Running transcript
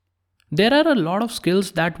There are a lot of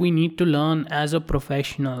skills that we need to learn as a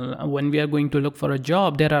professional. When we are going to look for a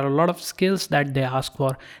job, there are a lot of skills that they ask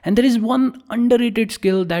for. And there is one underrated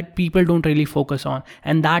skill that people don't really focus on,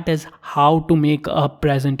 and that is how to make a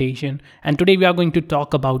presentation. And today we are going to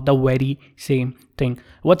talk about the very same thing.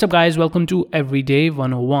 What's up, guys? Welcome to Everyday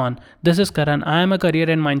 101. This is Karan. I am a career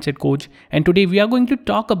and mindset coach, and today we are going to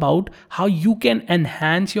talk about how you can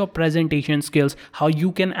enhance your presentation skills, how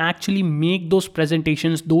you can actually make those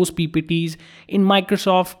presentations, those PPTs in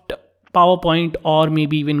Microsoft PowerPoint or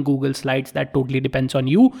maybe even Google Slides. That totally depends on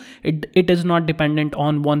you. It is not dependent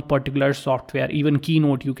on one particular software. Even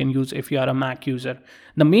Keynote you can use if you are a Mac user.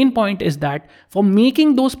 The main point is that for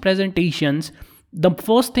making those presentations, the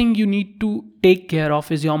first thing you need to take care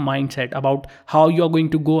of is your mindset about how you're going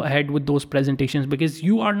to go ahead with those presentations, because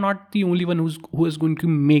you are not the only one who is going to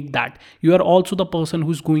make that. You are also the person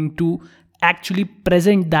who's going to actually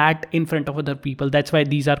present that in front of other people. That's why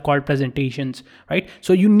these are called presentations, right?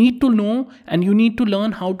 So you need to know and you need to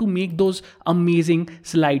learn how to make those amazing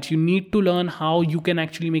slides. You need to learn how you can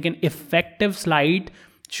actually make an effective slide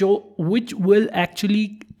show which will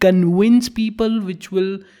actually convince people, which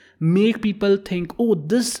will make people think, oh,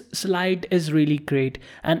 this slide is really great.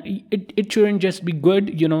 And it shouldn't just be good.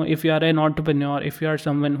 If you are an entrepreneur, if you are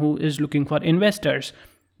someone who is looking for investors,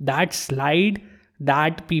 that slide,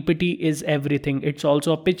 that PPT is everything. It's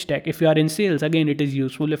also a pitch deck. If you are in sales, again, it is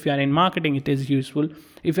useful. If you are in marketing, it is useful.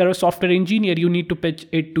 If you're a software engineer, you need to pitch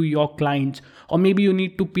it to your clients, or maybe you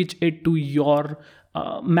need to pitch it to your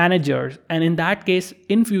managers. And in that case,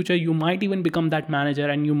 in future, you might even become that manager,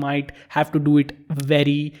 and you might have to do it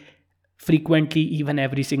very frequently, even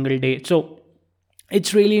every single day. So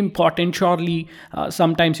it's really important. Surely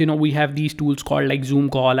sometimes we have these tools called like Zoom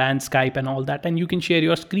call and Skype and all that, and you can share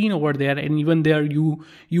your screen over there, and even there you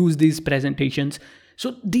use these presentations.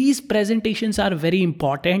 So these presentations are very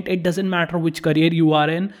important. It doesn't matter which career you are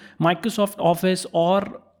in, Microsoft Office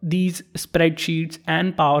or these spreadsheets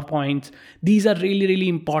and PowerPoints. These are really, really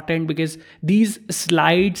important, because these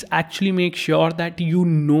slides actually make sure that you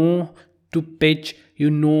know to pitch, you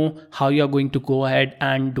know how you're going to go ahead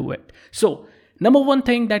and do it. So number one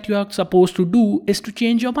thing that you are supposed to do is to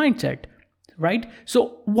change your mindset, right?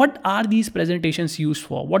 So what are these presentations used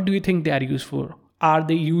for? What do you think they are used for? Are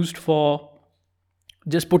they used for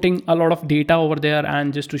just putting a lot of data over there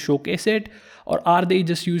and just to showcase it? Or are they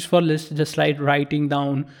just used for just like writing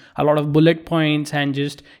down a lot of bullet points and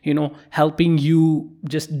just helping you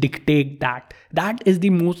just dictate that? That is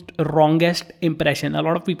the most wrongest impression. A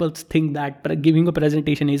lot of people think that giving a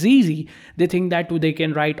presentation is easy. They think that they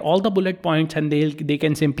can write all the bullet points and they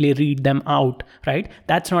can simply read them out, right?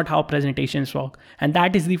 That's not how presentations work. And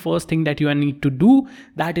that is the first thing that you need to do.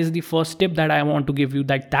 That is the first tip that I want to give you,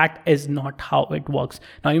 that is not how it works.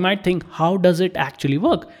 Now you might think, how does it actually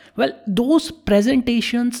work? Well, those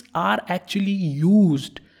presentations are actually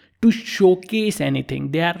used to showcase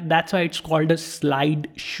anything. That's why it's called a slide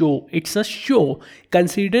show. It's a show.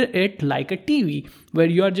 Consider it like a TV, where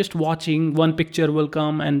you are just watching, one picture will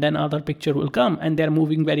come and then other picture will come, and they're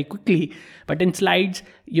moving very quickly. But in slides,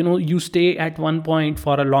 you stay at one point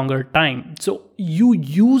for a longer time. So you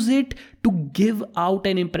use it to give out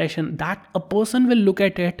an impression that a person will look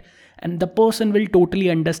at it, and the person will totally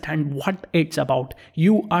understand what it's about.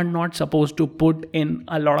 You are not supposed to put in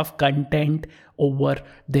a lot of content over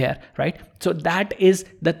there, right? So that is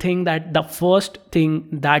the thing, that the first thing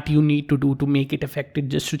that you need to do to make it effective,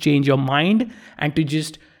 just to change your mind and to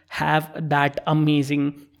just have that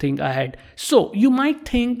amazing thing ahead. So you might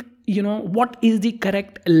think, what is the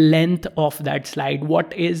correct length of that slide?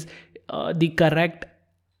 What is the correct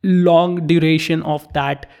long duration of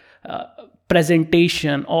that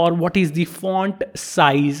presentation, or what is the font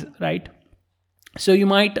size, right? So you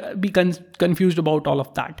might be confused about all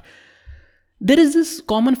of that. There is this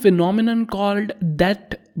common phenomenon called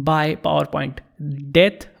death by PowerPoint.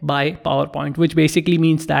 Death by PowerPoint, which basically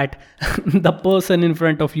means that the person in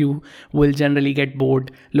front of you will generally get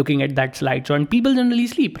bored looking at that slide. So, and people generally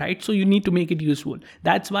sleep, right? So you need to make it useful.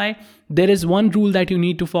 That's why there is one rule that you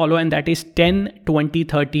need to follow, and that is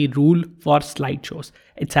 10-20-30 rule for slideshows.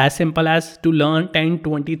 It's as simple as to learn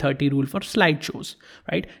 10-20-30 rule for slideshows,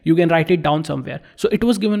 right? You can write it down somewhere. So it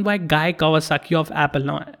was given by Guy Kawasaki of Apple.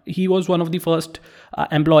 Now, he was one of the first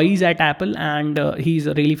employees at Apple, and he's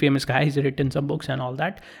a really famous guy. He's written some books and all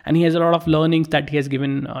that, and he has a lot of learnings that he has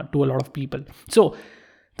given to a lot of people. So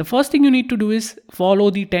the first thing you need to do is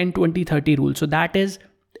follow the 10-20-30 rule. So that is,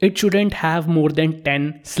 it shouldn't have more than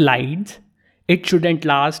 10 slides. It shouldn't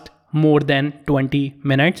last more than 20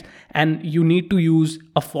 minutes, and you need to use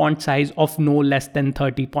a font size of no less than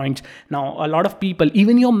 30 points. Now, a lot of people,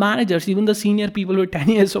 even your managers, even the senior people with 10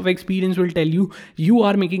 years of experience will tell you, you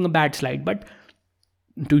are making a bad slide. But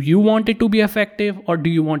do you want it to be effective, or do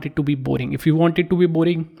you want it to be boring? If you want it to be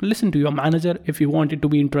boring, listen to your manager. If you want it to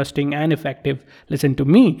be interesting and effective, listen to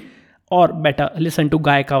me, or better, listen to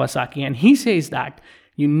Guy Kawasaki. And he says that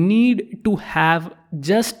you need to have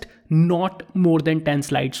just not more than 10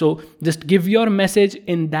 slides. So just give your message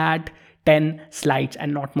in that 10 slides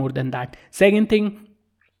and not more than that. Second thing,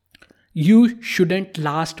 you shouldn't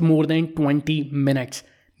last more than 20 minutes.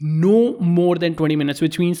 No more than 20 minutes,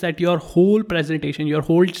 which means that your whole presentation, your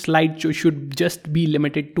whole slideshow should just be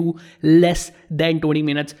limited to less than 20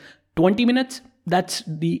 minutes. 20 minutes, that's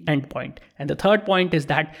the end point. And the third point is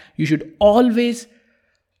that you should always,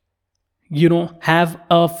 have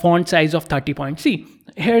a font size of 30 points. See,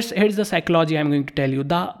 here's the psychology I'm going to tell you.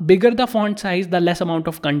 The bigger the font size, the less amount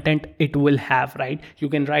of content it will have, right? You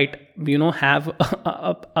can write, have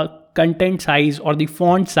a content size or the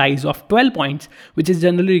font size of 12 points, which is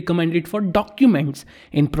generally recommended for documents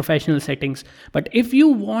in professional settings. But if you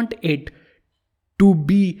want it to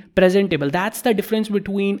be presentable, that's the difference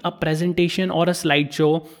between a presentation or a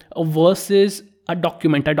slideshow versus a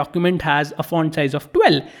document. A document has a font size of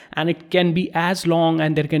 12 and it can be as long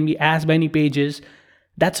and there can be as many pages.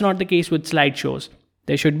 That's not the case with slideshows.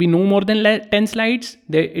 There should be no more than 10 slides.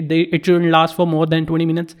 It shouldn't last for more than 20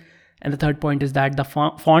 minutes. And the third point is that the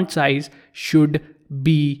font size should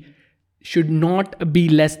not be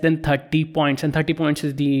less than 30 points. And 30 points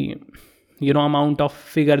is the amount of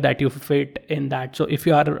figure that you fit in that. So if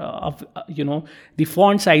you are the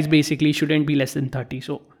font size basically shouldn't be less than 30.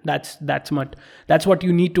 So that's what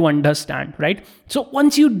you need to understand, right? So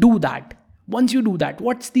once you do that,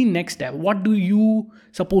 what's the next step? What do you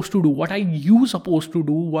supposed to do? What are you supposed to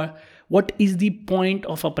do? What is the point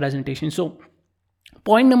of a presentation? So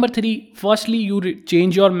point number 3, firstly, you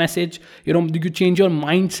change your message, you change your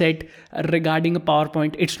mindset regarding a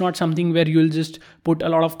PowerPoint. It's not something where you'll just put a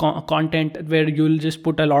lot of content, where you'll just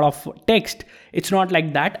put a lot of text. It's not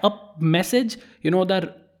like that. A message,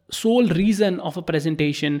 the sole reason of a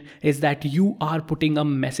presentation is that you are putting a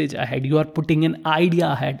message ahead. You are putting an idea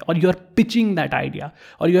ahead, or you're pitching that idea,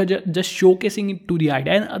 or you're just showcasing it to the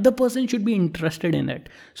idea, and other person should be interested in it.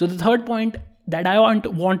 So the third point that I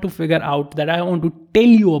want to figure out, that I want to tell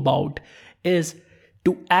you about, is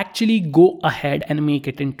to actually go ahead and make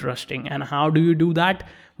it interesting. And how do you do that?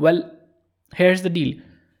 Well, here's the deal.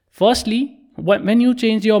 Firstly, when you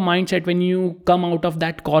change your mindset, when you come out of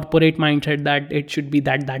that corporate mindset that it should be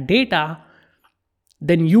that data,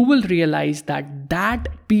 then you will realize that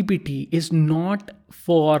PPT is not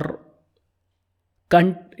for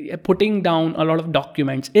putting down a lot of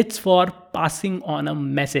documents. It's for passing on a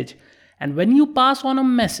message. And when you pass on a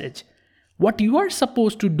message, what you are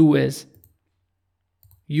supposed to do is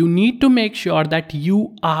you need to make sure that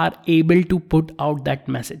you are able to put out that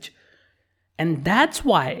message. And that's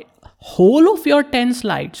why whole of your 10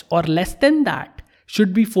 slides or less than that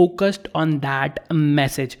should be focused on that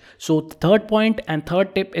message. So the third point and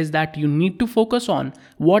third tip is that you need to focus on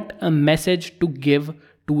what a message to give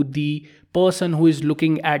to the person who is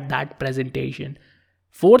looking at that presentation.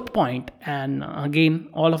 Fourth point, and again,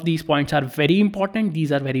 all of these points are very important.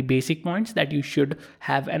 These are very basic points that you should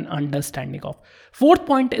have an understanding of. Fourth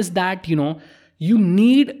point is that, you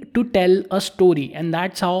need to tell a story, and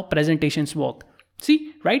that's how presentations work.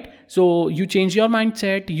 See, right? So you change your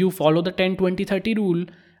mindset, you follow the 10-20-30 rule.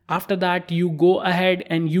 After that, you go ahead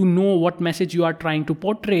and you know what message you are trying to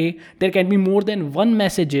portray. There can be more than one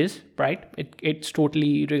messages, right? It's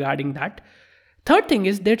totally regarding that. Third thing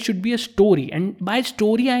is there should be a story. And by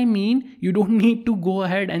story, I mean, you don't need to go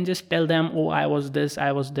ahead and just tell them, oh, I was this,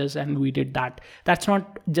 and we did that. That's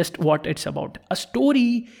not just what it's about. A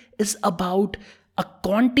story is about a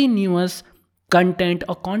continuous content,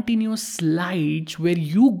 a continuous slides where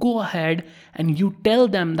you go ahead and you tell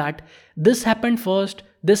them that this happened first,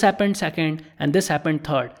 this happened second, and this happened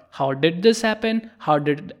third. How did this happen? How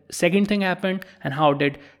did second thing happen? And how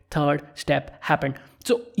did third step happen?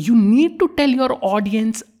 So you need to tell your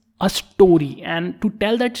audience a story, and to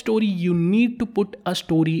tell that story, you need to put a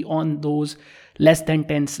story on those less than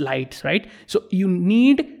 10 slides, right? So you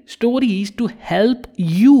need stories to help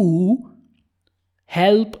your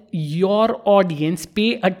audience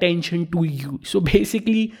pay attention to you. So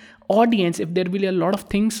basically, audience, if there will be a lot of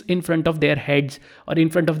things in front of their heads or in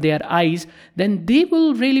front of their eyes, then they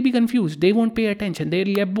will really be confused. They won't pay attention.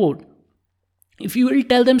 They'll get bored. If you will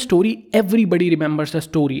tell them story, everybody remembers the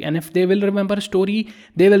story, and if they will remember a story,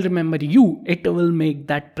 they will remember you. It will make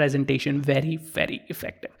that presentation very, very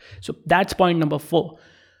effective. So that's point number 4.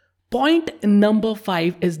 Point number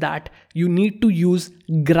 5 is that you need to use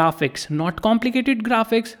graphics, not complicated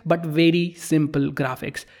graphics, but very simple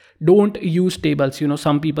graphics. Don't use tables.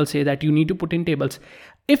 Some people say that you need to put in tables.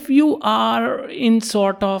 If you are in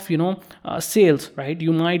sort of, sales, right?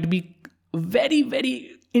 You might be very,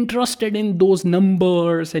 very interested in those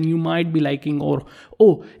numbers, and you might be liking, or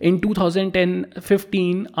in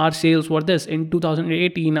 2010-15 our sales were this, in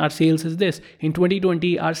 2018 our sales is this, in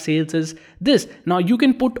 2020 our sales is this. Now you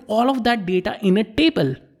can put all of that data in a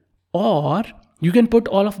table, or you can put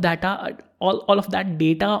all of that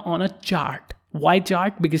data on a chart. Why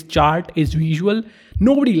chart? Because chart is visual.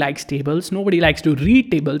 Nobody likes tables. Nobody likes to read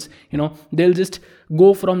tables. They'll just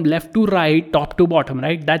go from left to right, top to bottom,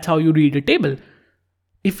 right? That's how you read a table.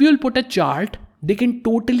 If you'll put a chart, they can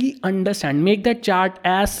totally understand. Make that chart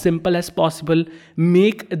as simple as possible.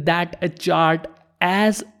 Make that a chart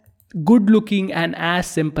as good looking and as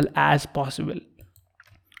simple as possible.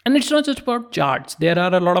 And it's not just about charts. There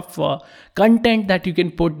are a lot of content that you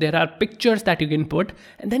can put. There are pictures that you can put,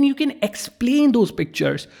 and then you can explain those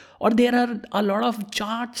pictures. Or there are a lot of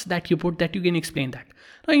charts that you put that you can explain that.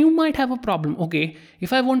 Now you might have a problem. Okay,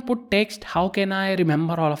 if I won't put text, how can I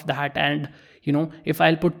remember all of that? And if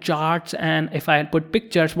I'll put charts and if I'll put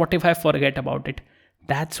pictures, what if I forget about it?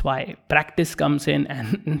 That's why practice comes in,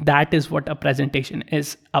 and that is what a presentation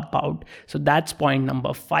is about. So that's point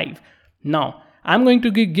number 5. Now, I'm going to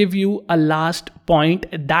give you a last point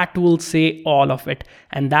that will say all of it.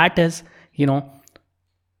 And that is,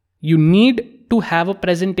 you need to have a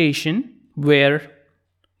presentation where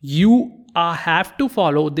you have to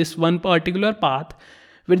follow this one particular path,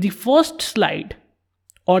 where the first slide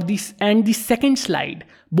and the second slide,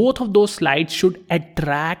 both of those slides should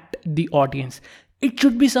attract the audience. It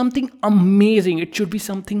should be something amazing. It should be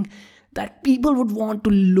something that people would want to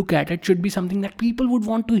look at. It should be something that people would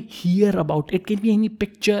want to hear about. It can be any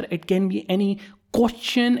picture. It can be any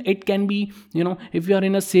question. It can be, if you are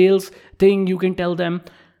in a sales thing, you can tell them,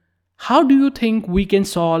 how do you think we can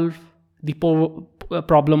solve the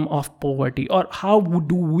problem of poverty, or how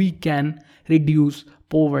do we can reduce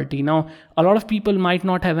poverty? Now, a lot of people might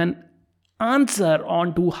not have an answer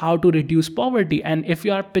on to how to reduce poverty. And if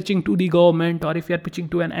you are pitching to the government, or if you are pitching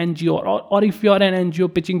to an NGO, or if you are an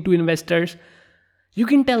NGO pitching to investors, you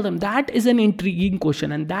can tell them that is an intriguing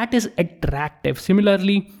question and that is attractive.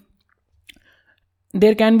 Similarly,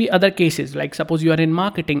 there can be other cases, like suppose you are in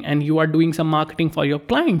marketing and you are doing some marketing for your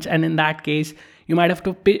clients, and in that case you might have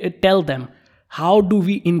to tell them, how do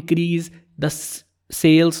we increase the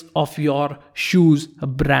sales of your shoes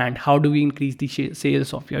brand? How do we increase the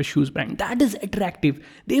sales of your shoes brand? That is attractive.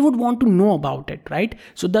 They would want to know about it, right?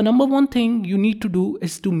 So the number one thing you need to do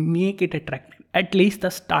is to make it attractive, at least the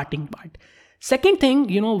starting part. Second thing,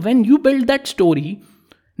 when you build that story,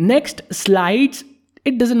 next slides,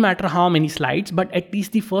 it doesn't matter how many slides, but at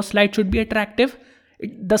least the first slide should be attractive.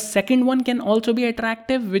 The second one can also be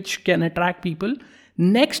attractive, which can attract people.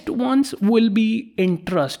 Next ones will be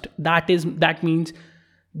interest. That means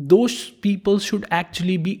those people should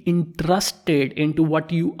actually be interested into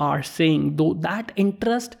what you are saying. Though that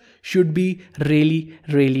interest should be really,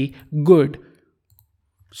 really good.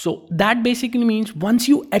 So that basically means once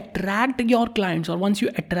you attract your clients, or once you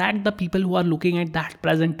attract the people who are looking at that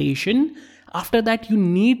presentation, after that you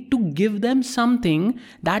need to give them something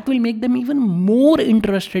that will make them even more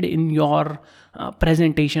interested in your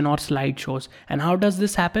presentation or slideshows. And how does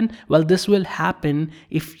this happen? Well, this will happen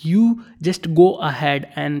if you just go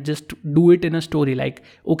ahead and just do it in a story, like,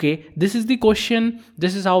 okay, this is the question,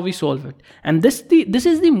 this is how we solve it, and this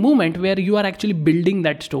is the moment where you are actually building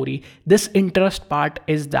that story. This interest part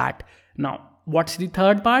is that. Now, what's the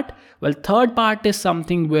third part? Well, third part is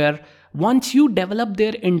something where once you develop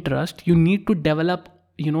their interest, you need to develop,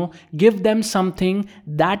 give them something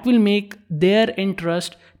that will make their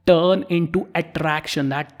interest turn into attraction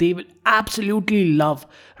that they will absolutely love,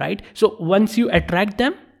 right? So once you attract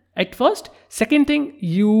them at first, second thing,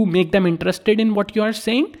 you make them interested in what you are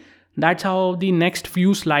saying. That's how the next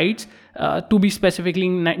few slides, to be specifically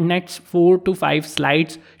next 4 to 5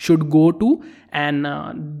 slides should go to.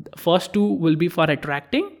 And first 2 will be for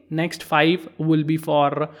attracting. Next 5 will be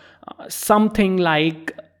for something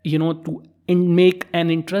like, to make an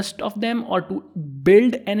interest of them, or to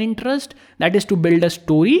build an interest, that is to build a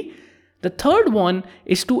story. The third one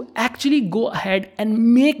is to actually go ahead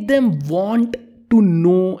and make them want to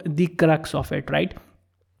know the crux of it, right?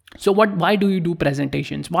 So why do you do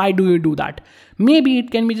presentations? Why do you do that? Maybe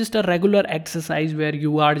it can be just a regular exercise where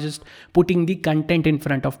you are just putting the content in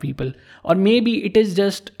front of people, or maybe it is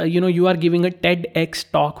just you are giving a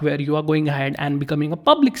TEDx talk where you are going ahead and becoming a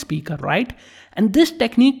public speaker, right? And this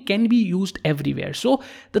technique can be used everywhere. So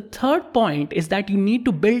the third point is that you need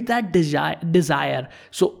to build that desire.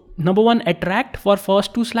 So number one, attract for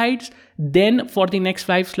first 2 slides, then for the next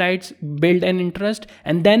 5 slides build an interest,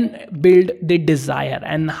 and then build the desire.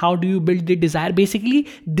 And how do you build the desire? Basically,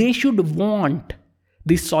 they should want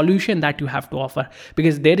the solution that you have to offer,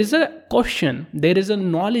 because there is a question, there is a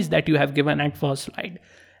knowledge that you have given at first slide,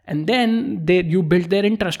 and then you build their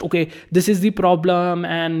interest. Okay, this is the problem,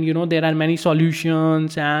 and there are many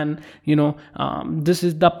solutions, and this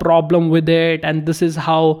is the problem with it, and this is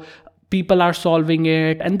how people are solving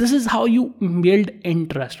it, and this is how you build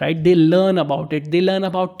interest, right? They learn about it, they learn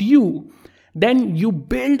about you, then you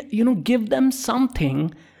build, give them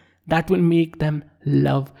something that will make them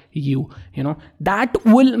love you, that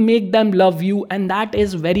will make them love you. And that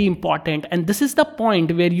is very important, and this is the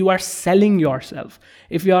point where you are selling yourself.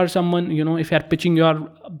 If you are someone, if you are pitching your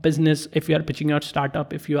business, if you are pitching your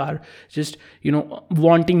startup, if you are just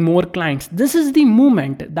wanting more clients, this is the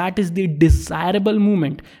moment, that is the desirable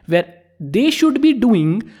moment where they should be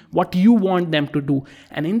doing what you want them to do.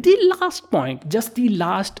 And in the last point, just the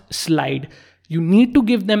last slide, you need to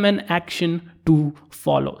give them an action to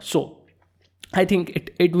follow. So I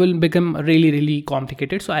think it will become really, really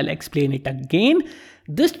complicated. So I'll explain it again.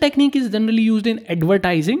 This technique is generally used in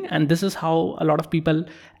advertising, and this is how a lot of people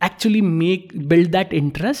actually build that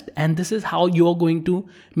interest, and this is how you're going to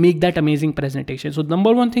make that amazing presentation. So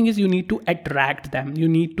number one thing is you need to attract them. You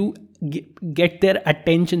need to get their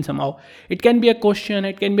attention somehow. It can be a question,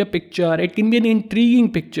 it can be a picture, it can be an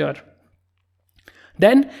intriguing picture.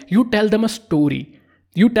 Then you tell them a story.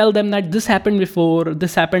 You tell them that this happened before,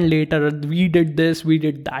 this happened later, we did this, we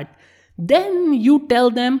did that. Then you tell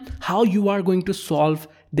them how you are going to solve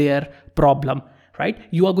their problem, right?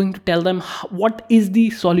 You are going to tell them what is the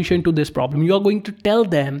solution to this problem. You are going to tell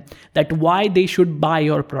them that why they should buy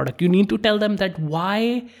your product. You need to tell them that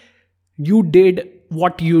why you did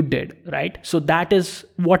what you did, right? So that is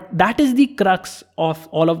the crux of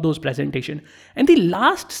all of those presentation. And the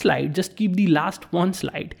last slide, just keep the last one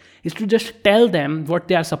slide, is to just tell them what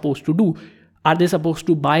they are supposed to do. Are they supposed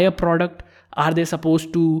to buy a product? Are they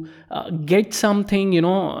supposed to get something?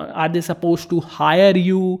 Are they supposed to hire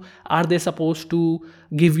you? Are they supposed to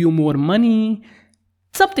give you more money?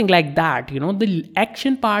 Something like that. The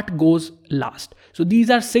action part goes last. So these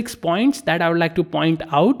are 6 points that I would like to point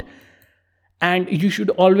out. And you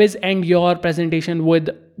should always end your presentation with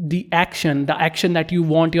the action that you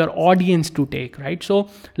want your audience to take, right? So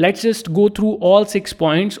let's just go through all 6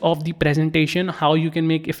 points of the presentation, how you can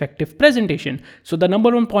make effective presentation. So the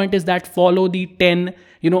number one point is that follow the 10,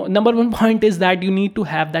 number one point is that you need to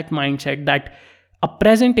have that mindset that a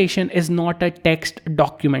presentation is not a text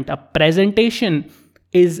document. A presentation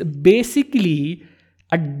is basically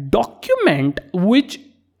a document which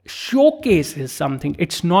showcases something.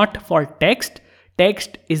 It's not for text.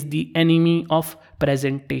 Text is the enemy of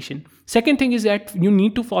presentation. Second thing is that you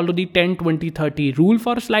need to follow the 10-20-30 rule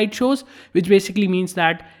for slideshows, which basically means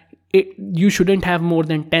that you shouldn't have more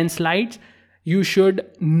than 10 slides. You should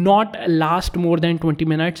not last more than 20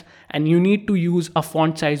 minutes, and you need to use a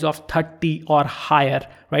font size of 30 or higher,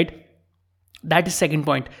 right? That is second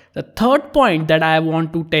point. The third point that I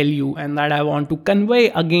want to tell you and that I want to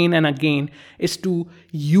convey again and again is to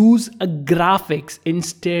use a graphics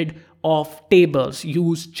instead of tables.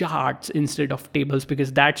 Use charts instead of tables,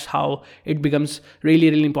 because that's how it becomes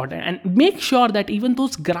really, really important. And make sure that even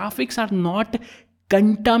those graphics are not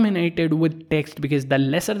contaminated with text, because the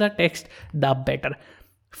lesser the text, the better.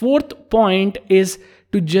 Fourth point is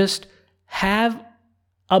to just have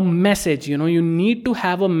a message. You need to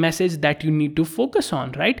have a message that you need to focus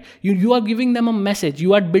on, right? You are giving them a message,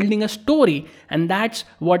 you are building a story, and that's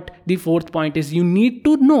what the fourth point is. You need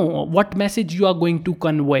to know what message you are going to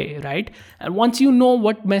convey, right? And once you know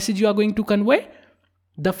what message you are going to convey,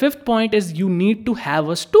 the fifth point is you need to have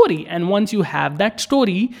a story. And once you have that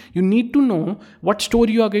story, you need to know what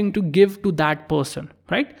story you are going to give to that person,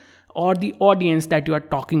 right? Or the audience that you are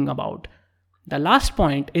talking about. The last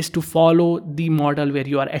point is to follow the model where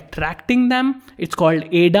you are attracting them. It's called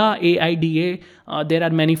AIDA, AIDA. There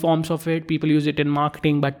are many forms of it. People use it in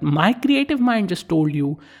marketing, but my creative mind just told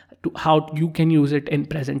you how you can use it in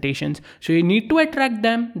presentations. So you need to attract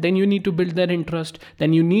them, then you need to build their interest,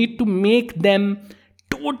 then you need to make them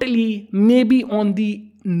totally, maybe on the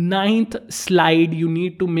 9th slide, you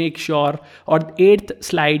need to make sure, or 8th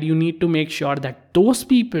slide, you need to make sure that those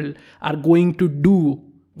people are going to do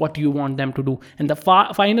what you want them to do. And the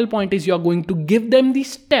final point is you're going to give them the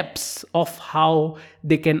steps of how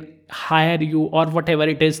they can hire you or whatever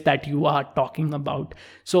it is that you are talking about.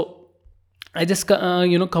 So I just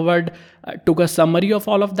covered, took a summary of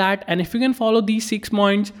all of that. And if you can follow these 6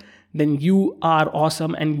 points, then you are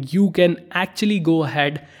awesome, and you can actually go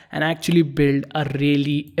ahead and actually build a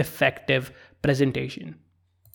really effective presentation.